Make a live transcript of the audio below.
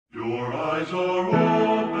eyes are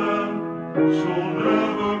open, so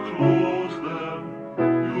never close them.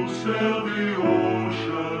 You'll sail the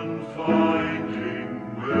ocean, finding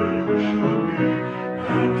where you should be.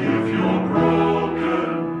 And if you're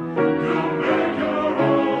broken, you'll make your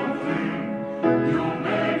own thing. You'll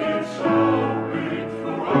make it so big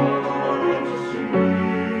for all the world to see.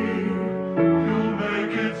 You'll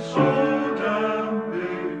make it so damn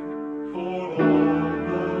big for all the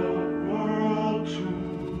world to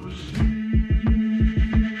see.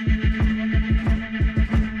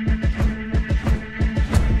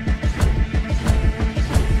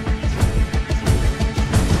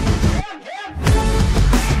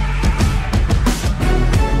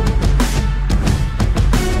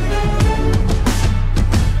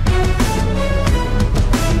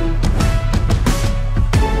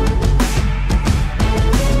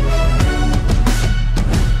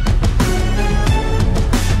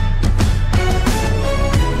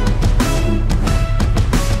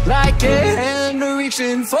 Like a hand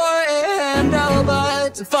reaching for a handle,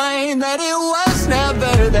 but to find that it was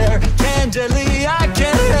never there. Candidly, I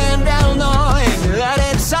can't handle knowing that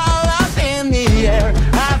it's all up in the air.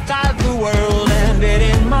 I thought the world ended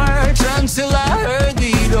in March until I heard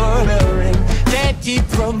the doorbell ring. Can't keep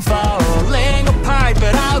from falling apart,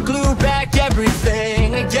 but I'll glue back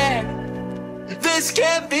everything again. This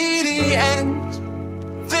can't be the end.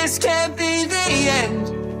 This can't be the end.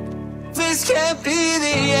 This can't be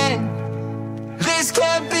the end. This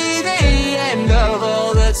can't be the end of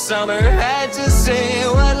all that summer had to say.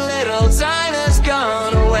 What little time has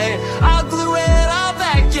gone away, I'll glue it all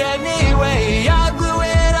back anyway. I'll glue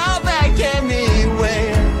it all back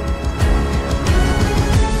anyway.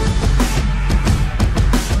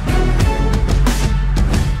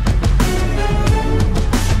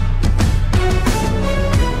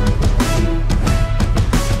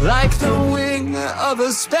 Like the wing of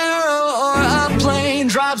a sparrow or a plane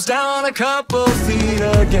drops down a couple feet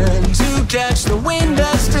again to catch the wind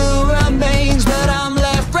that still remains, but I'm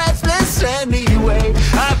left breathless anyway.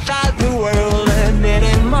 I thought the world ended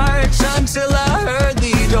in March until I heard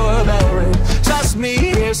the doorbell ring. Just me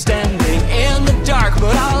here standing in the dark,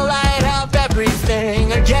 but I'll light up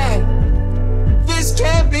everything again. This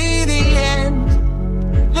can't be the end.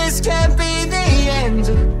 This can't be the end.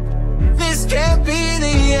 This can't be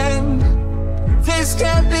the end. This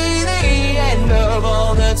can't be the end of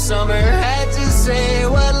all that summer had to say.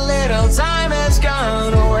 What little time has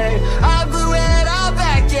gone away, I'll glue it all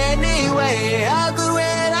back anyway. I'll glue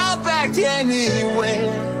it all back anyway.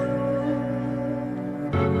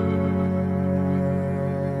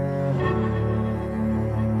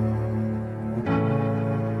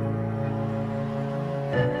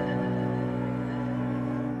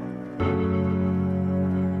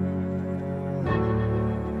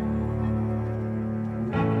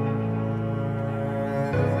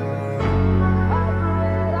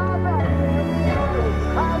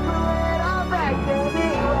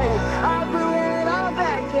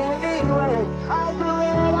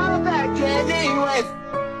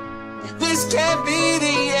 This can't be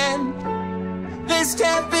the end. This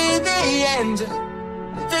can't be the end.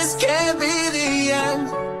 This can't be the end.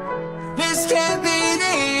 This can't be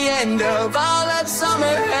the end of all that summer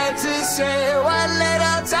had to say. What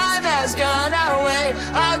little time has gone away,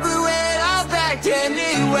 I'll glue it all back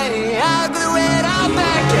anyway. I'll glue it all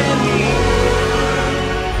back anyway.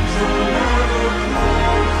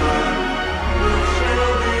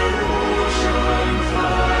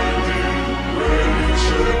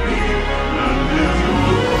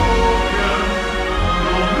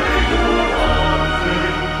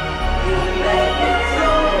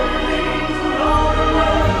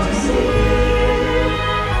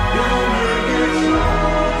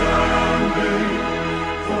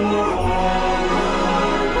 For